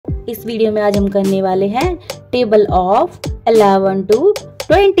इस वीडियो में आज हम करने वाले हैं table of 11 to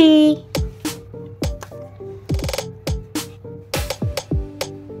 20।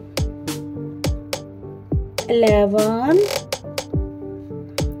 Eleven,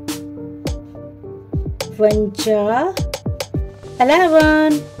 one ja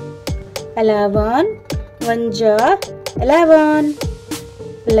 11, 11, one ja 11,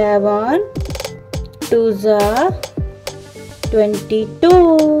 11, two ja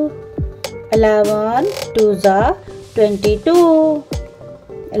 22, 11, two ja 22,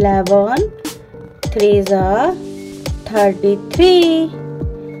 11, three ja 33,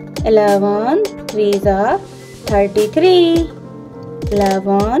 11, three ja 33,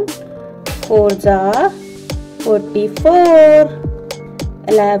 11, four ja 44,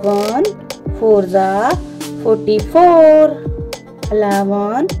 11, four ja 44,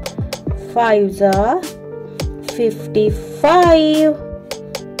 11, five ja 55,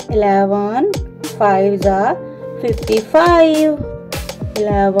 11, five ja 55,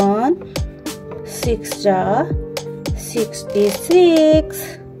 11, six ja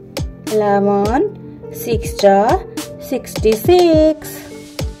 66, 11, six ja 66,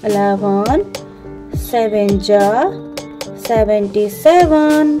 11, seven ja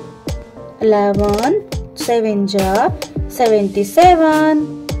 77, 11, seven ja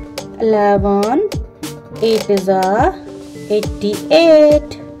 77, 11, eight ja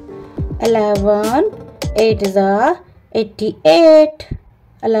 88, 11, eight ja 88,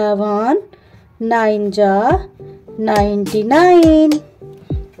 11, nine ja 99,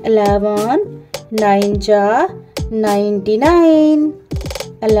 11, nine ja 99,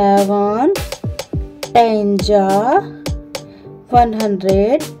 11, ten ja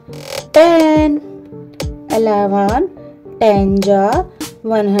 110, 11, ten ja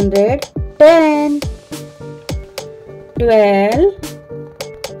 110, 12,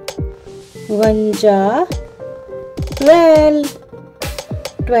 one ja 12,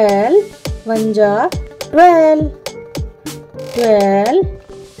 12, one ja 12, 12,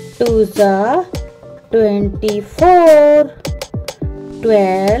 two ja 24,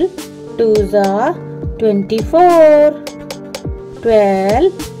 12, two ja 24,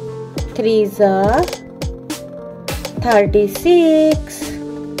 12, three ja 36,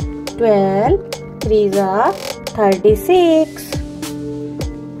 12, three ja 36,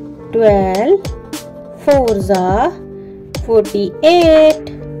 12, four ja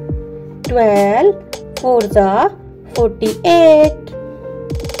 48, 12, four ja 48,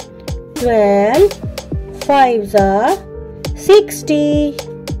 12, five ja 60,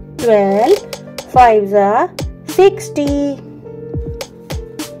 12, five ja 60,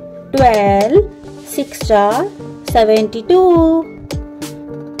 12, six ja 72,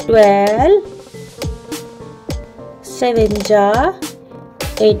 12, seven ja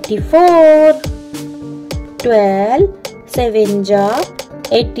 84, 12, seven ja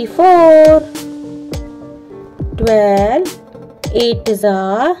 84, 12, eight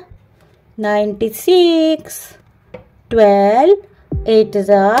ja 96, 12, eight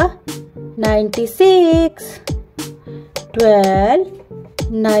ja 96, 12,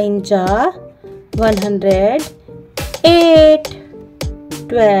 nine ja 108,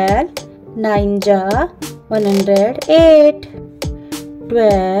 12, nine ja 108,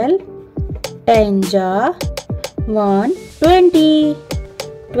 12, ten ja 120,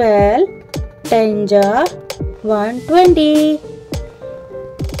 12, ten ja 120,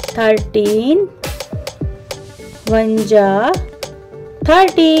 13, one ja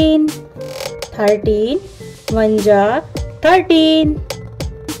 13, 13, one ja 13,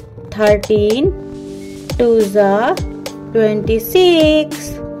 13, two ja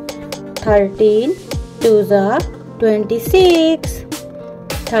 26, 13, two ja 26,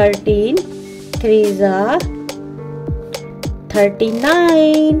 13, three ja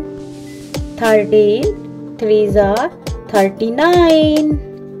 39, 13, three ja 39,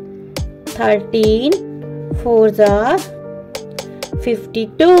 13, four ja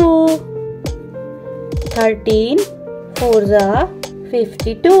 52, 13, four ja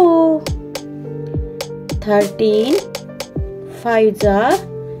 52, 13, five ja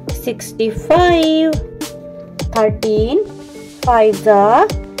 65, 13, five ja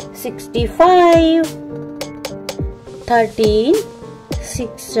 65, 13,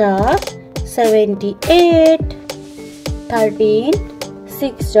 six ja 78, 13,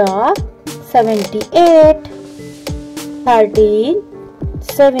 six ja 78, 13,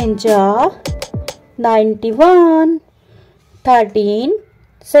 seven ja 91, 13,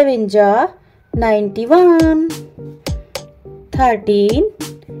 seven ja 91, 13,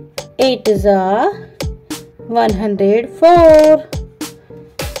 eight ja 104,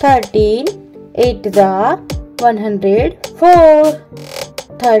 13 8 is 104.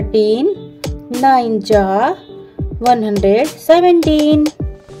 13 9 is 117.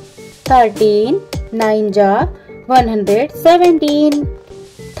 13 9 is 117.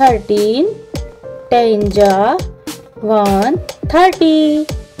 13 10 is 130.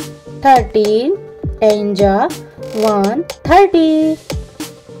 13 10 is 130.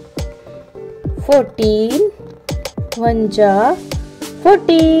 14 1 is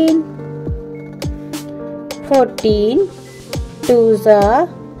 14. 14 2 is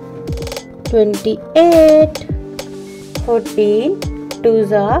 28. 14 2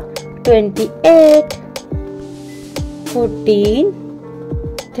 is 28. 14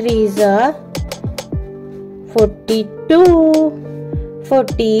 3 is 42.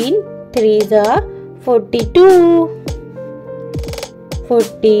 14 3 is 42.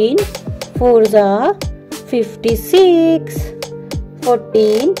 14 4 is 56.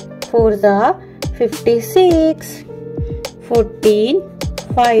 14 4 is 56. 14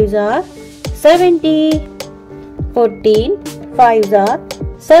 5 is 70. 14 5 is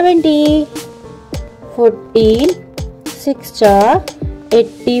 70. 14 6 is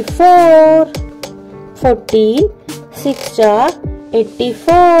 84. 14 6 is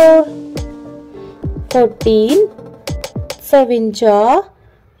 84. 14 7 is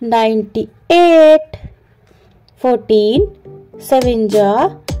 98. 14 7 is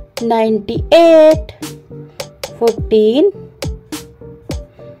 98. 14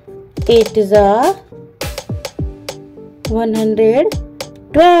 8 is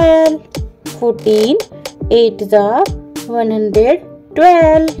 112. 14 8 is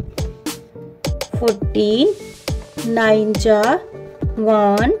 112. 14 9 is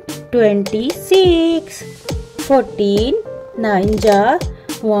 126. 14 9 is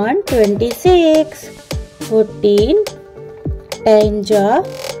 126. 14 10 is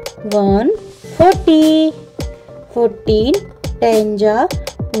 140. 14 10 is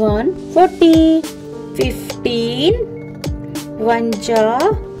 140. 15 1 is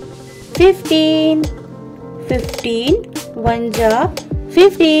 15. 15 1 is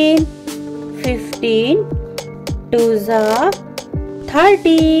 15. 15 2 is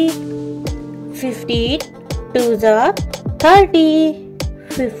 30. 15 2 is 30.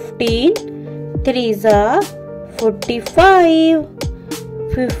 15 3 is 45.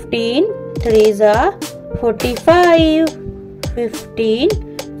 15 3 is 45. 15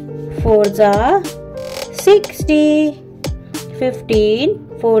 4 is 60.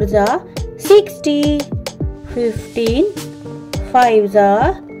 15 4 is 60. 15 5 is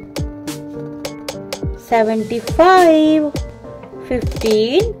 75.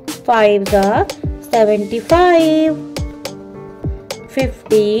 15 5 is 75.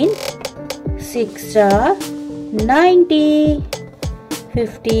 15 6 is 90.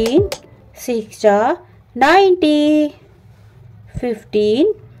 15 6 is 90.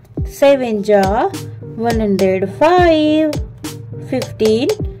 15 7 is 105. 15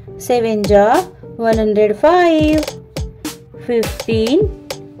 7 is 105. 15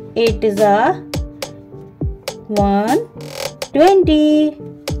 8 is 120.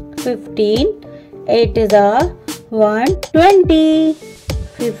 15 8 is 120.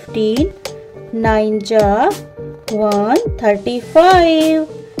 15 9 is 135.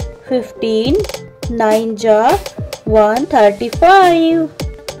 15 9 is 135.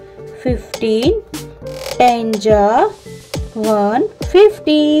 15 10 is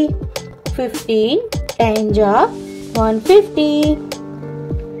 150. 15 10 is 150.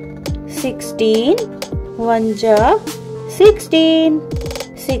 16 1 is 16.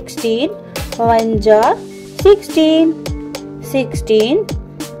 16 1 is 16. 16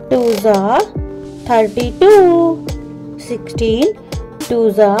 2 is 32. 16 2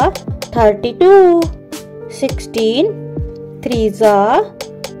 is 32. 16 3 is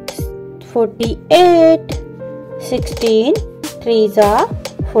 48. 16 3 is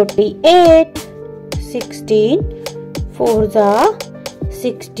 48. 16 4 is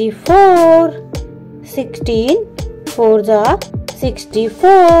 64. 16 4 is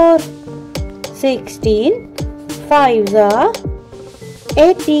 64. 16 5 is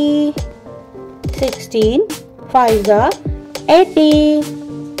 80. 16 5 is 80.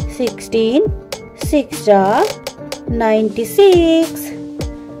 16 6 is 96.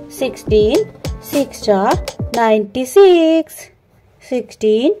 16 6 is 96.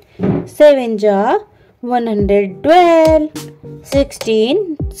 16 7 is 112.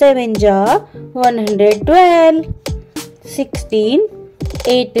 16 7 is 112. 16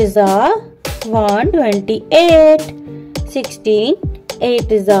 8 is 128. 16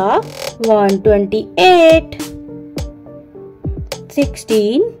 8 is 128.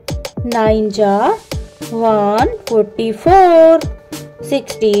 16 9 ja 144.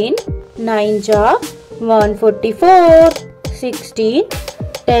 16 9 ja 144. 16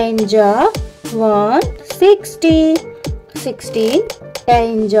 10 ja 160. 16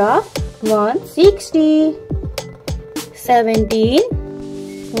 10 ja 160. 17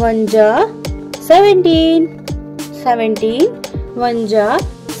 1 ja 17. 17 1 ja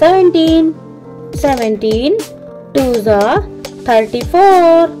 17. 17 2 ja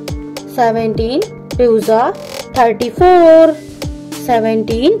 34. 17 2 ja 34.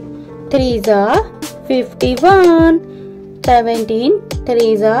 17 3 ja 51. 17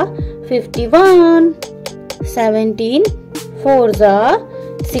 3 ja 51. 17 4 ja 68.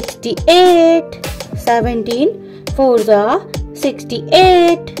 17 4 ja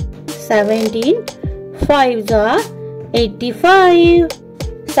 68. 17 5 ja 85.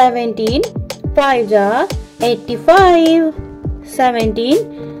 17 5 ja 85. 17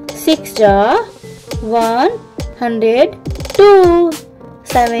 6 ja 102.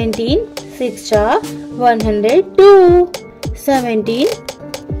 17 6 ja 102. 17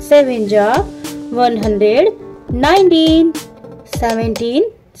 7 ja 119. 17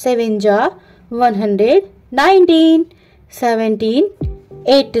 7 ja 119. 17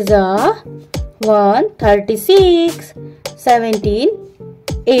 8 ja 136. 17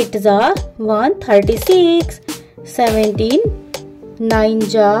 8 ja 136. 17 9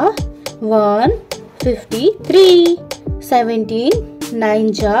 ja 153. 17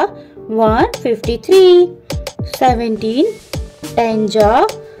 9 ja 153. 17 10 ja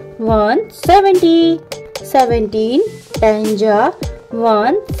 170. 17 10 ja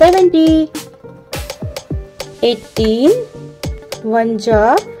 170. 18 1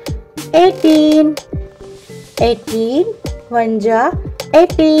 ja 18. 18 1 ja 18.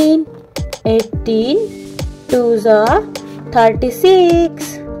 18 2 ja 36. 18 2 ja 36.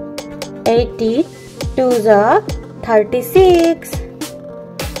 18 2 ja 36. 18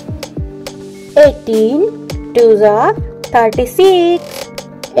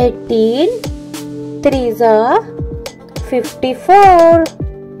 3 ja 54.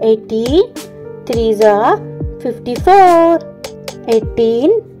 18 3 ja 54.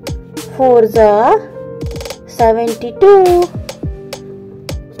 18 4 ja 72.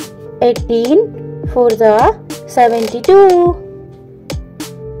 18 4 ja 72. 18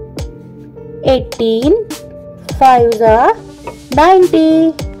 5 ja 90.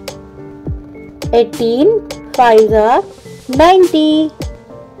 18 5 ja 90.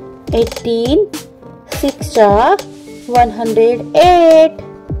 18 6 ja 108.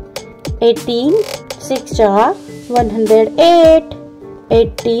 18 6 ja 108.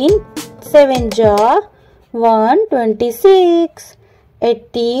 18 7 ja 126.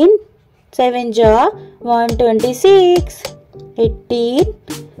 18 7 ja 126. 18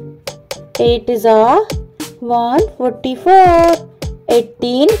 8 ja 144. 18 8 ja 144.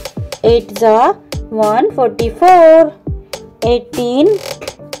 18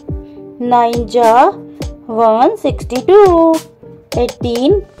 9 ja 162.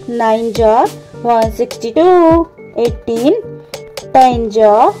 18 9 ja 162. 18 10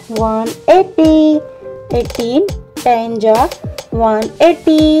 ja 180. 18 10 ja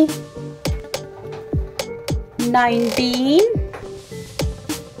 180. 19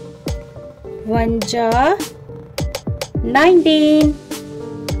 1 ja 19.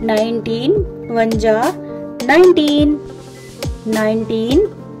 19 1 ja 19. 19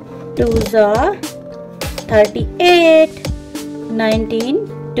 2 ja 38.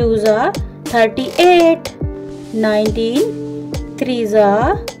 19 2 ja 38. 19 3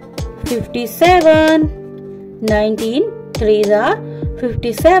 ja 57. 19 3 ja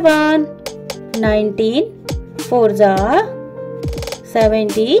 57. 19 4 ja 76.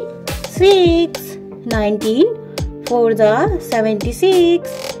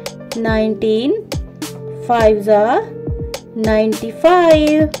 19 4 ja 76. 19 5 ja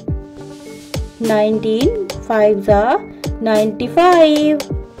 95. 19 5 ja 95.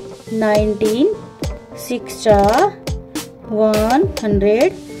 19 6 ja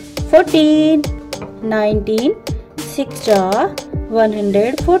 114. 19 6 ja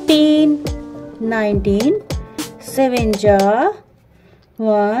 114. 19 7 ja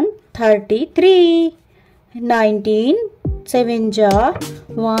 133. 19 7 ja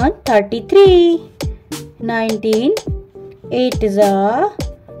 133. 19 8 ja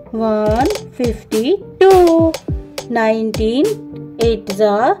 152. 19 8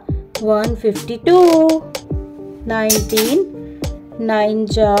 ja 152. 19 9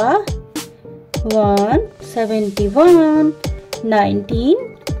 ja 171. 19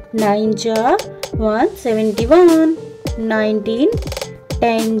 9 ja 171. 19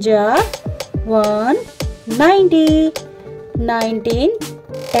 10 ja 190. 19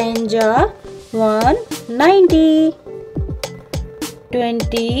 10 ja 190.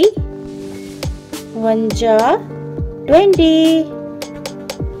 20 1 ja 20.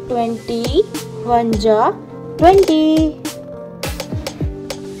 20 1 ja 20.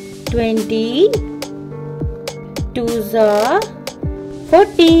 20 2 ja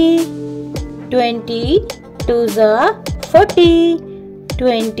 40. 20 2 ja 40.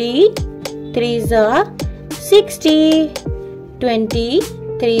 20 3 ja 60. 20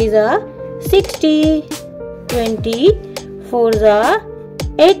 3 ja 60. 20 4 ja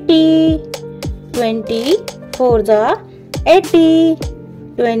 80. 20 4 ja 80.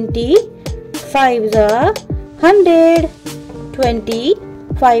 20 5 ja 100. 20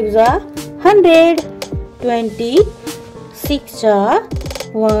 5 ja 100. 20 6 ja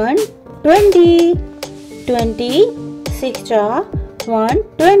 120. 20 6 ja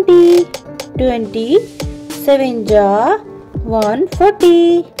 120. 20 7 ja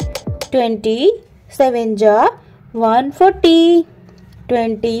 140. 20 7 ja 140.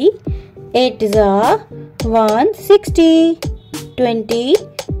 20 8 ja 160. 20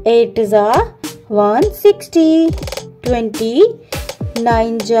 8 ja 160. 20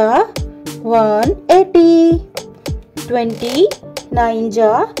 9 ja 180. 20 9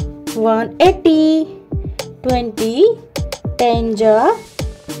 ja 180. 20 10 ja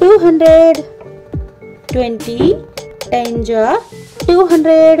 200. 20 10 ja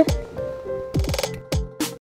 200.